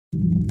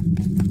Hey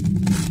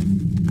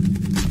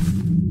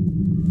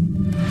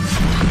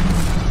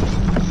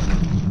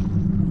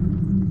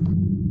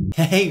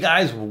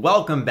guys,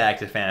 welcome back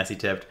to Fantasy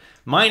Tipped.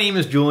 My name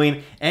is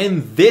Julian,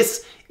 and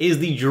this is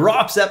the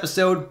Drops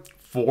episode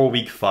for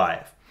Week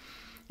 5.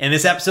 In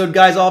this episode,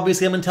 guys,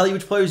 obviously I'm going to tell you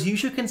which players you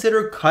should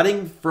consider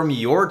cutting from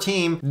your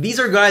team. These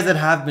are guys that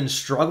have been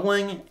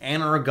struggling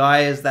and are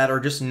guys that are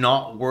just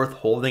not worth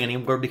holding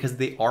anymore because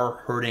they are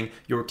hurting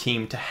your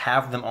team to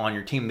have them on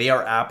your team. They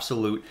are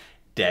absolute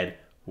dead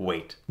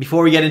weight.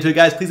 Before we get into it,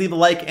 guys, please leave a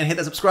like and hit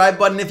that subscribe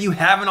button if you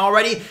haven't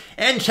already,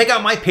 and check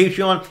out my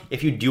Patreon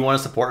if you do want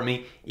to support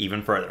me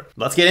even further.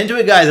 Let's get into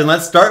it, guys, and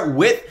let's start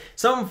with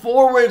some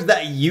forwards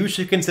that you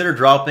should consider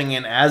dropping.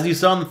 And as you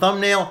saw in the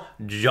thumbnail,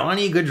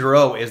 Johnny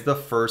Gaudreau is the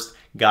first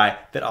guy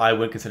that I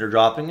would consider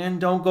dropping.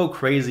 And don't go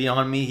crazy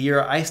on me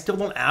here. I still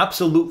don't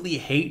absolutely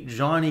hate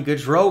Johnny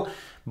Gaudreau,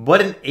 but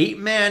in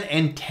 8-man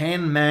and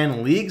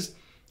 10-man leagues,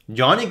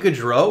 Johnny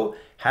Gaudreau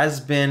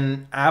has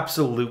been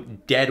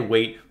absolute dead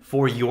weight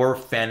for your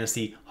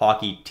fantasy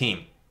hockey team.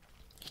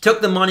 He took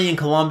the money in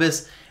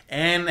Columbus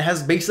and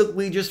has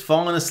basically just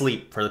fallen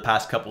asleep for the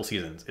past couple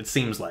seasons, it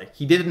seems like.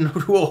 He didn't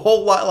do a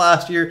whole lot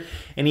last year,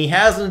 and he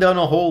hasn't done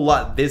a whole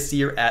lot this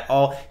year at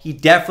all. He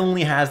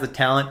definitely has the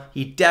talent.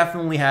 He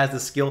definitely has the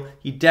skill.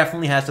 He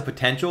definitely has the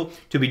potential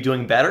to be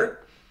doing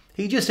better.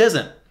 He just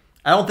isn't.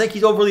 I don't think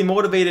he's overly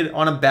motivated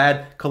on a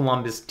bad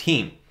Columbus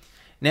team.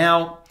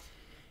 Now,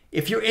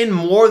 if you're in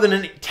more than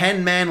a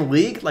 10-man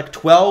league, like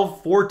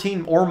 12,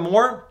 14 or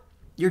more,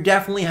 you're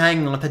definitely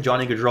hanging on to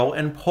Johnny Gaudreau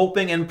and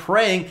hoping and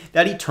praying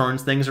that he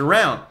turns things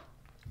around.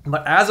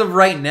 But as of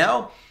right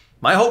now,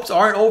 my hopes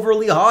aren't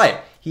overly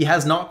high. He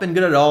has not been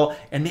good at all.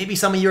 And maybe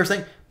some of you are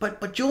saying,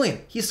 but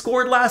Julian, he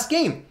scored last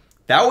game.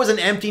 That was an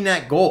empty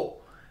net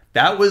goal.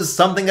 That was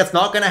something that's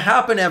not going to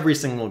happen every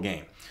single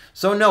game.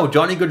 So no,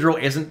 Johnny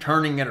Gaudreau isn't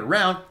turning it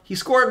around. He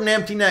scored an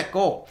empty net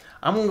goal.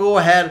 I'm going to go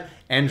ahead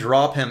and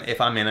drop him if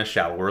I'm in a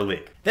shallower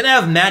league. Then I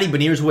have Matty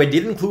Beniers, who I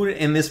did include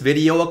in this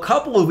video a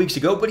couple of weeks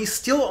ago, but he's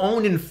still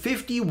owned in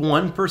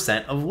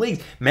 51% of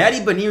leagues. Matty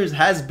Beniers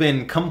has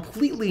been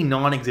completely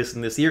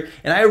non-existent this year,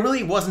 and I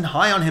really wasn't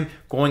high on him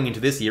going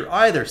into this year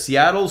either.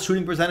 Seattle's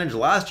shooting percentage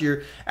last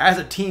year as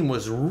a team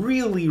was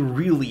really,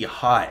 really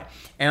high.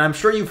 And I'm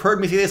sure you've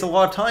heard me say this a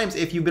lot of times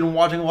if you've been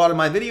watching a lot of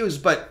my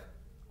videos, but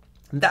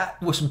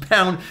that was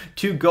bound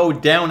to go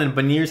down, and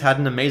Beniers had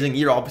an amazing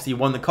year. Obviously, he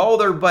won the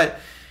Calder, but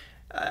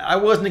I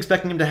wasn't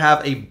expecting him to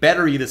have a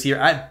better year this year.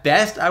 At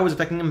best, I was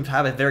expecting him to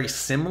have a very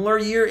similar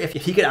year if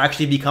he could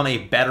actually become a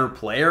better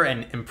player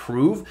and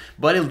improve,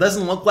 but it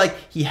doesn't look like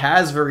he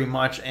has very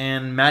much,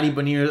 and Matty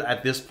Beniers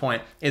at this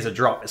point is a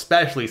drop,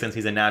 especially since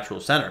he's a natural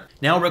center.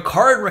 Now,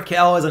 Rickard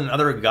Rakell is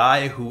another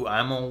guy who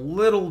I'm a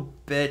little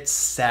bit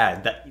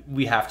sad that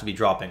we have to be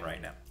dropping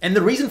right now. And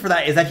the reason for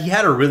that is that he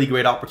had a really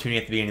great opportunity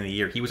at the beginning of the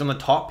year. He was on the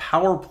top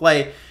power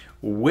play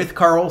with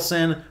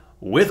Carlson,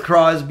 with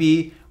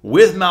Crosby,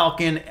 with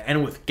Malkin,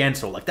 and with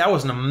Gensel. Like, that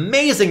was an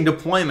amazing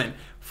deployment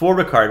for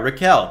Rickard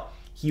Rakell.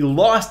 He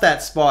lost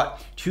that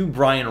spot to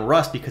Brian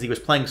Rust because he was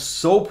playing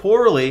so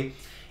poorly,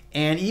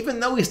 and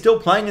even though he's still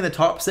playing in the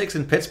top 6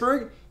 in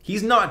Pittsburgh,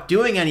 he's not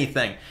doing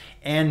anything.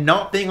 And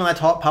not being on that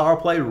top power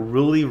play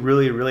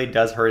really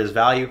does hurt his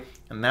value,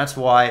 and that's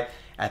why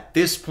at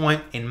this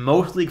point in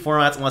most league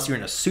formats, unless you're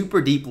in a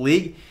super deep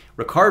league,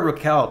 Rickard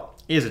Rakell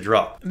is a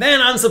drop. Then,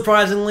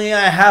 unsurprisingly,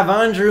 I have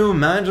Andrew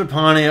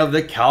Mangiapane of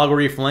the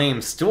Calgary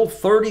Flames, still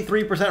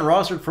 33%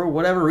 rostered for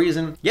whatever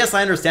reason. Yes,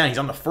 I understand he's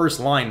on the first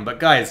line, but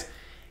guys,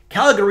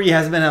 Calgary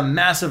has been a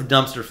massive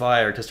dumpster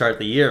fire to start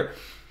the year,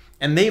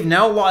 and they've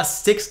now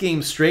lost 6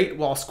 games straight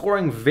while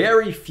scoring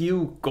very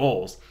few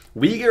goals.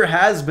 Waiver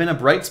has been a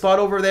bright spot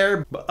over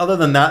there, but other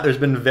than that, there's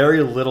been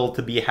very little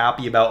to be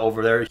happy about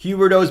over there.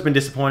 Huberdeau's been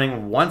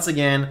disappointing once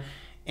again,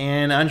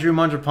 and Andrew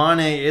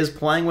Mangiapane is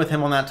playing with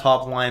him on that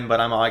top line, but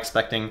I'm not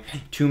expecting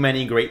too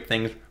many great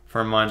things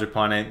from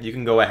Mangiapane. You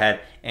can go ahead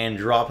and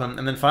drop him.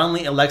 And then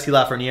finally, Alexis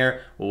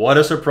Lafreniere. What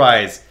a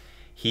surprise.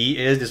 He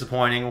is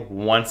disappointing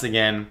once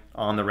again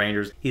on the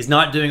Rangers. He's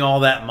not doing all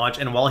that much,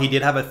 and while he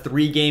did have a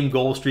 3-game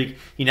goal streak,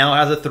 he now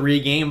has a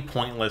 3-game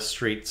pointless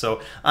streak.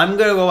 So I'm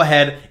going to go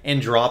ahead and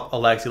drop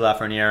Alexis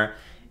Lafreniere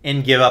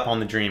and give up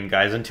on the dream,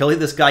 guys. Until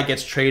this guy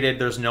gets traded,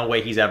 there's no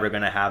way he's ever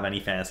going to have any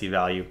fantasy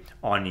value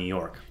on New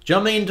York.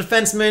 Jumping in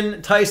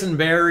defenseman, Tyson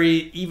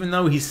Barrie, even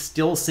though he's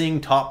still seeing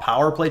top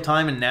power play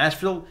time in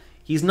Nashville,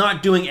 he's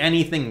not doing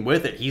anything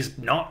with it. He's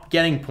not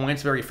getting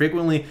points very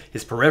frequently.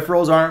 His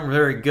peripherals aren't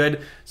very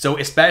good, so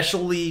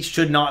especially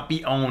should not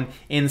be owned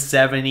in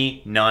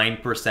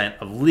 79%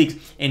 of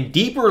leagues. In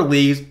deeper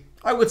leagues,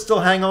 I would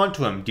still hang on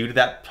to him due to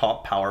that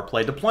top power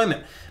play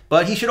deployment,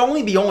 but he should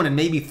only be owned in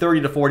maybe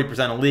 30 to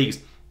 40% of leagues.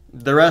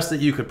 The rest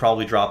of you could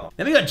probably drop him.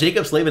 Then we got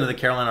Jacob Slavin of the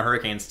Carolina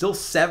Hurricanes, still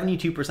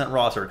 72%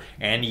 rostered.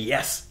 And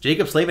yes,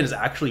 Jacob Slavin is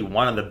actually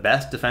one of the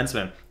best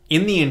defensemen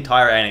in the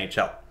entire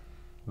NHL.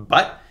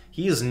 But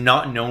he is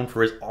not known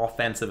for his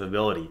offensive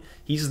ability.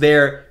 He's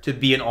there to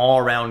be an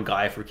all-around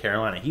guy for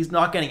Carolina. He's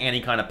not getting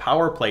any kind of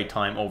power play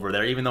time over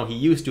there, even though he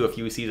used to a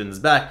few seasons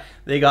back.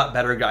 They got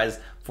better guys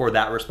for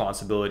that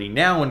responsibility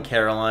now in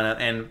Carolina.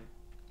 And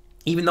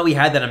even though he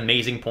had that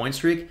amazing point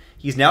streak,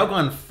 he's now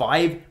gone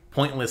 5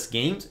 pointless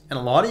games, and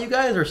a lot of you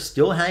guys are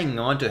still hanging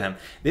on to him.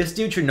 This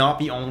dude should not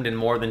be owned in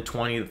more than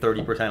 20 to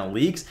 30% of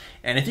leagues,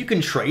 and if you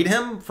can trade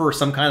him for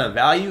some kind of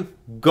value,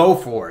 go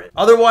for it.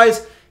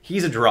 Otherwise,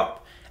 he's a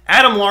drop.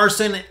 Adam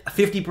Larson,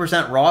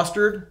 50%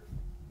 rostered,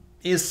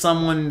 is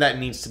someone that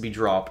needs to be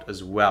dropped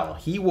as well.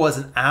 He was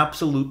an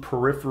absolute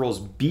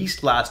peripherals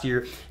beast last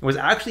year and was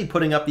actually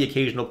putting up the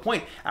occasional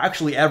point,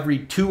 actually every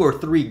 2 or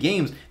 3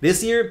 games.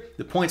 This year,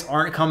 the points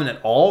aren't coming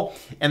at all,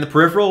 and the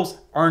peripherals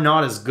are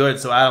not as good,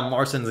 so Adam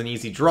Larson's an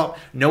easy drop.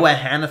 Noah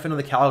Hannafin of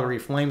the Calgary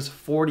Flames,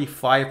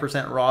 45%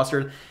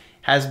 rostered,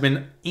 has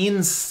been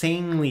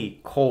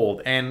insanely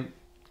cold, and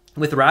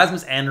with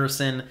Rasmus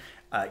Andersson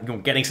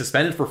getting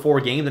suspended for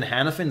 4 games and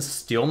Hannafin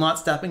still not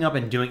stepping up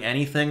and doing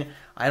anything,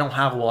 I don't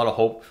have a lot of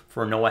hope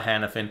for Noah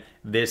Hannafin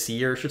this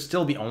year. Should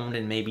still be owned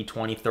in maybe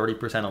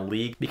 20-30% of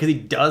league because he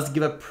does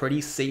give a pretty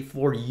safe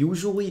floor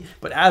usually,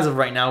 but as of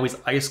right now, he's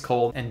ice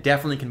cold and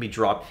definitely can be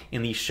dropped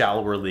in these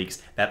shallower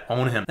leagues that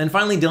own him. And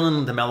finally,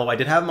 Dylan DeMello. I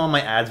did have him on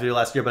my ads video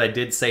last year, but I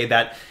did say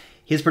that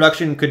his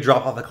production could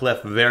drop off a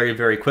cliff very,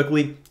 very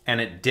quickly, and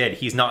it did.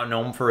 He's not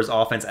known for his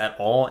offense at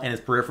all, and his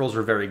peripherals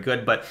were very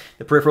good, but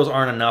the peripherals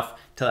aren't enough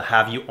to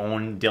have you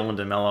own Dylan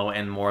DeMello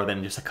in more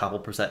than just a couple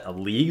percent of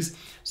leagues,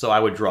 so I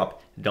would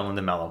drop Dylan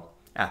DeMello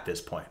at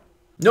this point.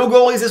 No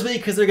goalies this week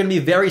because they're going to be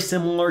very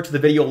similar to the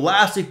video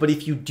last week, but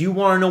if you do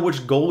want to know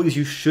which goalies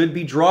you should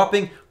be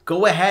dropping,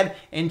 go ahead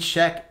and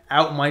check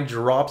out my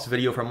drops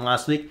video from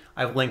last week.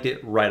 I've linked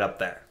it right up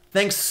there.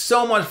 Thanks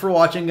so much for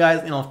watching,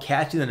 guys, and I'll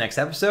catch you in the next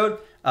episode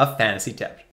of Fantasy Tipped.